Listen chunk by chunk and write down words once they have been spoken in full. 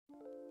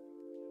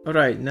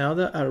Alright, now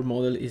that our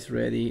model is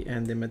ready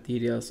and the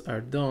materials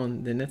are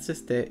done, the next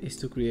step is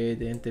to create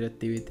the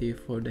interactivity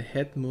for the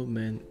head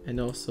movement and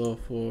also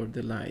for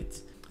the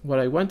lights. What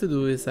I want to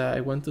do is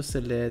I want to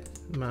select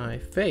my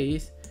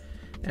face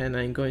and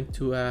I'm going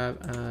to have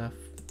a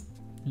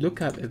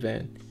lookup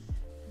event,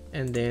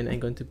 and then I'm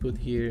going to put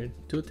here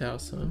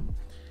 2000,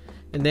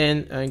 and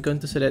then I'm going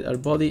to select our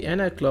body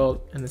and our cloth,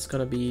 and it's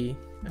gonna be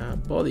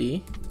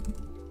body,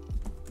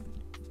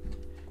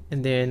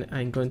 and then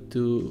I'm going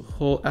to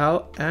hold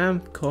Alt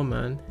and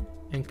Command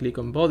and click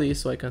on body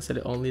so I can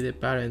select only the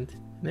parent,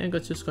 and then I'm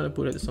just gonna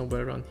put it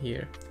somewhere around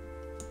here.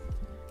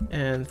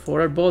 And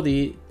for our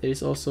body there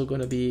is also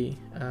gonna be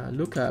a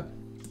lookup,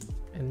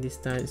 and this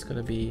time it's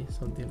gonna be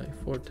something like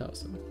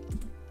 4000.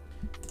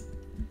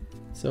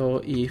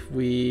 So if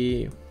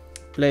we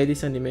play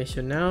this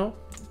animation now,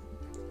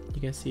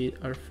 you can see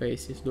our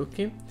face is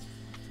looking,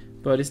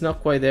 but it's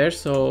not quite there.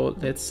 So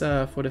let's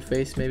for the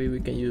face maybe we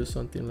can use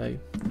something like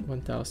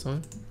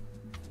 1000.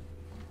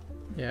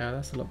 Yeah,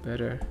 that's a lot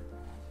better.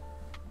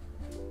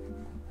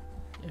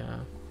 Yeah,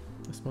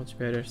 that's much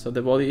better. So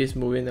the body is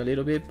moving a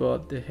little bit,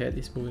 but the head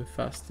is moving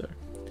faster.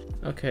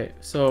 Okay,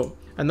 so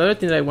another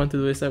thing that I want to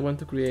do is I want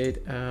to create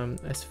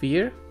a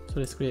sphere. So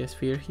let's create a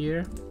sphere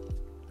here,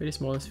 very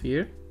small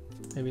sphere,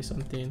 maybe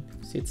something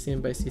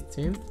 16 by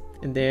 16,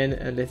 and then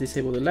let's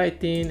disable the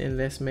lighting and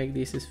let's make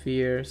this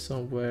sphere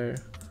somewhere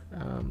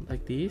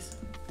like this.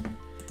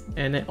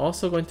 And I'm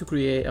also going to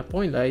create a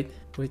point light,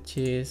 which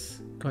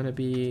is gonna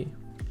be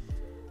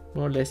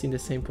more or less in the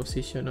same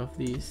position of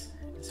this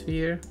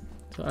sphere.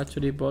 So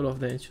actually both of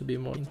them should be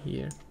more in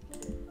here,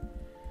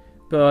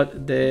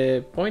 but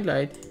the point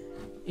light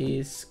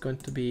is going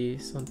to be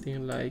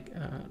something like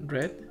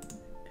red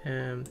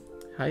and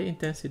high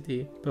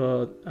intensity,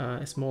 but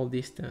a small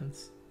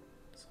distance.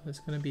 So it's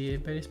gonna be a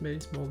very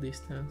small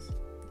distance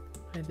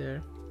right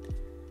there.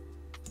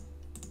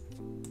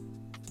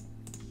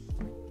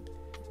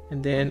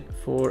 And then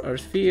for our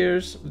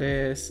spheres,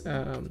 let's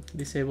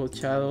disable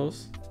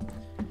shadows,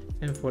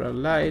 and for our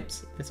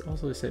lights, let's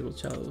also disable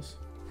shadows.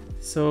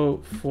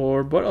 So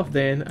for both of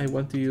them, I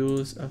want to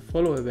use a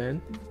follow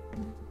event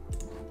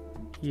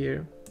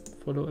here,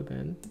 follow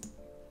event.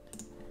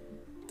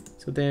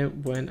 So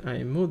then when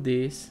I move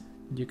this,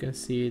 you can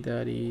see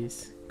that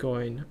is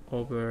going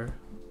over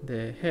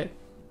the head.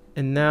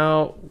 And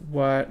now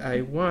what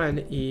I want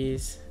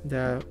is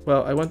that,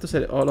 well, I want to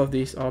set all of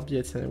these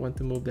objects and I want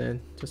to move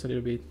them just a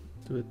little bit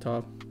to the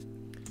top.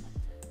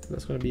 So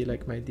that's going to be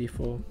like my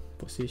default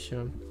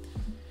position.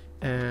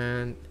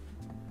 And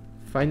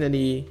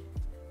finally,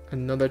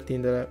 another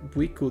thing that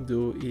we could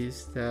do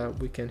is that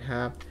we can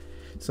have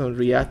some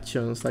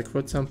reactions. Like for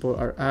example,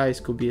 our eyes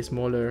could be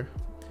smaller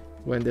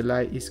when the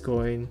light is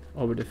going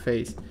over the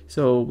face.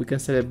 So we can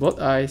select both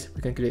eyes,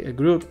 we can create a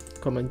group,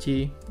 Command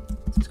G,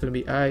 so it's going to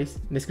be eyes.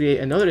 Let's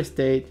create another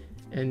state,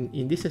 and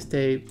in this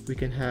state we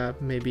can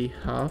have maybe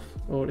half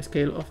or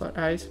scale of our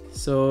eyes.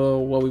 So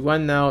what we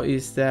want now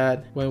is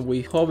that when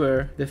we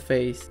hover the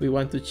face, we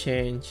want to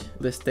change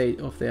the state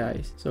of the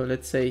eyes. So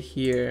let's say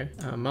here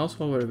mouse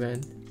hover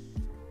event,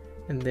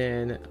 and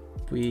then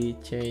we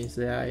change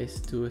the eyes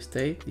to a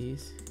state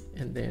this,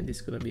 and then this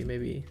is going to be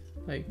maybe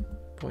like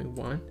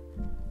 0.1.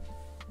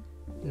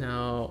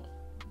 Now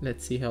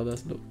let's see how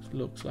that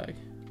looks like.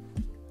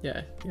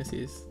 Yeah, you can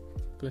see it's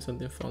doing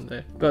something fun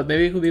there, but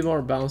maybe it could be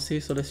more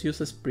bouncy. So let's use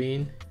a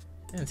spring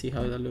and see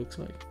how that looks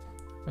like.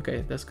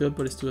 Okay, that's good,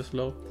 but it's too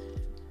slow.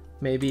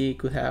 Maybe it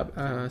could have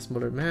a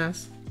smaller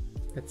mass,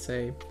 let's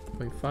say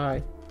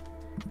 0.5,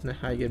 and a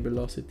higher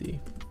velocity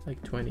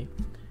like 20.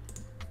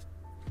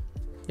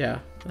 Yeah,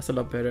 that's a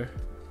lot better.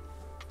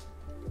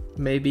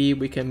 Maybe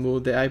we can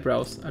move the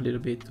eyebrows a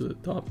little bit to the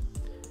top.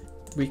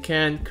 We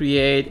can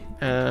create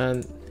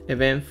an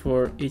event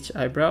for each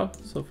eyebrow.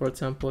 So for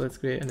example, let's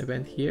create an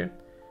event here.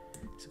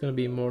 It's going to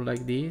be more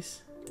like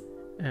this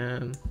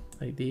and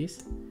like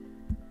this.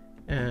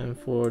 And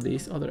for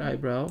this other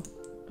eyebrow,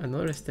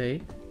 another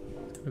state,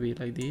 it's going to be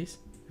like this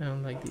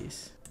and like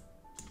this,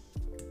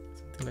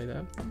 something like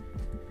that.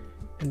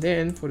 And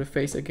then for the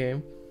face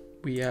again,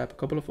 we have a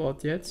couple of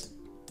objects,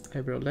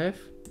 eyebrow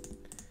left,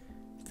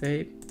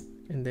 state,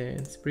 and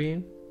then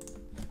spring,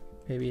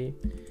 maybe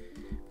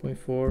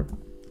 0.4,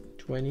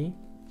 20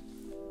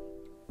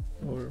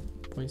 or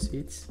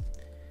 0.6,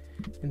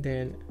 and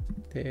then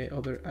the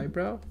other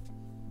eyebrow,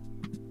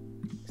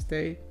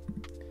 state,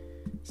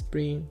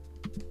 spring,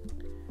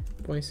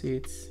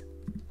 0.6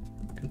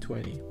 and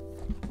 20.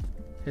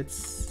 Let's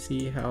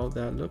see how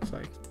that looks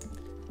like.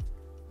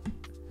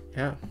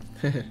 Yeah,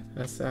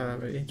 that's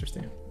very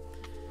interesting.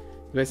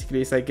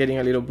 Basically it's like getting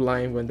a little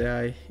blind when the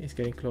eye is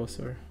getting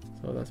closer,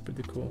 so that's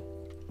pretty cool.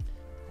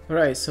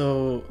 Alright,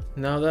 so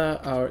now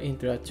that our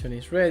interaction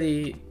is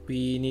ready,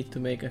 we need to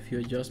make a few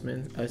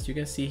adjustments. As you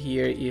can see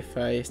here, if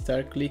I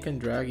start click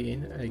and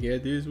dragging, I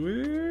get this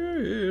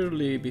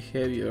weirdly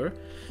behavior.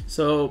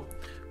 So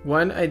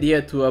one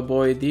idea to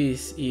avoid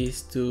this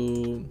is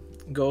to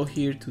go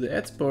here to the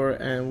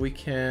export and we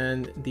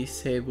can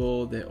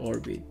disable the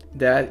orbit.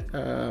 That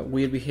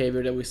weird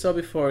behavior that we saw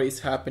before is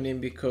happening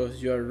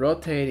because you're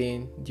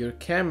rotating your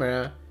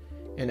camera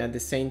and at the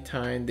same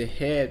time the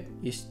head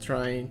is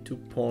trying to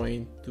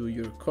point to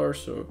your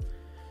cursor,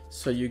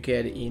 so you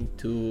get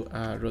into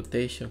a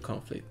rotation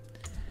conflict.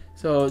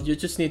 So you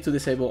just need to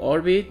disable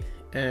orbit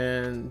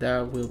and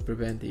that will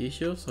prevent the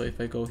issue. So if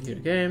I go here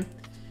again,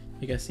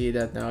 you can see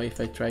that now if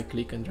I try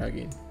click and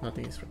dragging,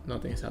 nothing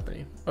is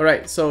happening. All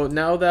right, so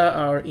now that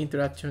our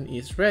interaction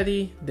is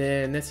ready,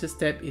 the next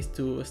step is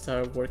to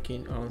start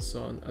working on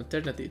some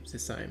alternative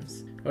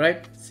designs. All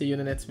right, see you in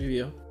the next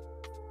video.